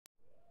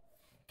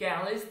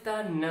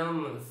Calista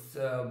Nelmes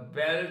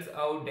belts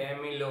out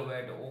Demi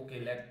Lovato.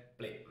 Okay, let's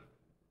play.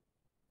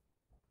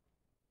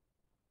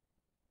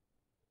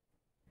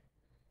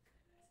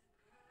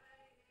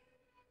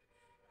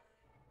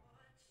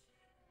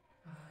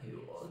 Are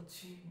you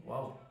watching?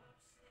 Wow.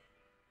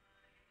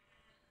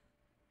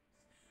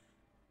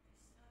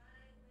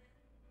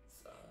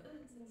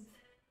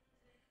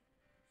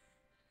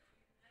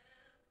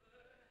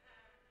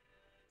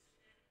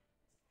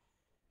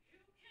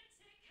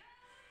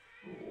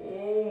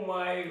 Oh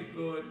my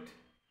god.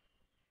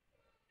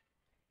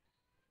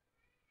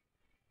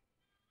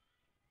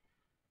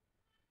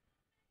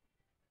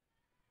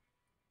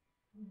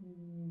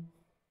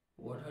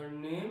 What her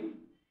name?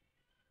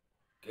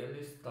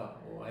 Calista.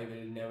 Oh, I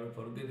will never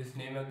forget this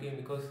name again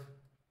because.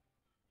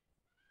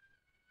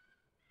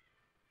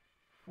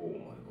 Oh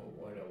my god,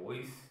 what a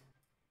voice.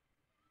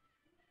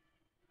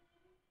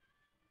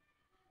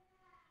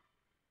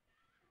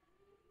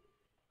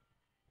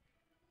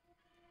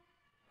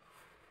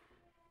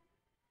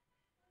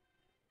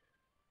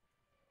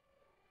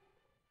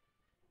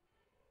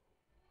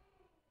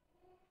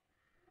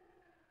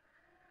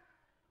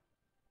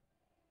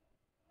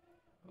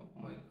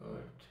 Oh my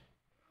god.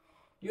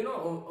 You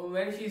know,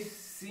 when she's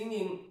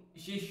singing,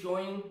 she's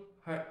showing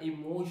her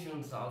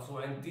emotions also,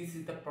 and this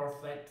is the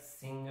perfect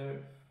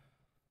singer.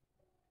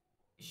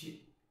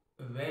 She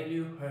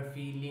value her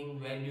feeling,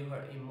 value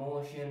her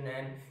emotion,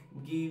 and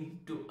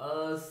give to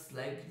us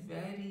like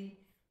very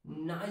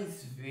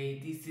nice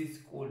way. This is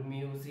called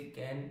music,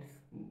 and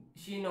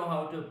she know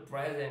how to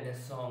present a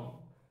song.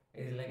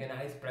 It's like a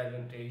nice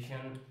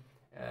presentation,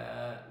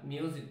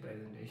 music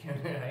presentation,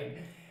 right?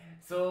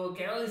 So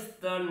Carol is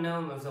third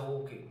number, so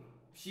okay,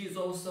 she's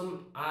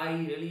awesome. I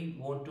really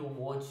want to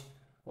watch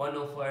one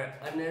of her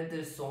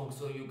another song.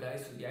 So you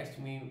guys suggest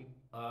me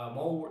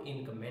more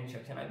in comment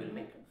section. I will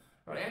make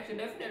reaction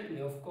definitely,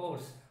 of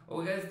course.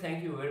 Okay, guys,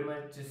 thank you very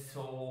much.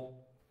 So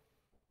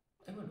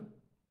I want to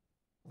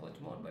watch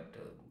more, but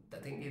the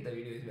thing is, the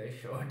video is very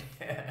short.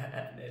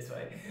 That's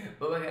why.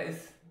 Bye, bye,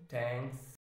 guys. Thanks.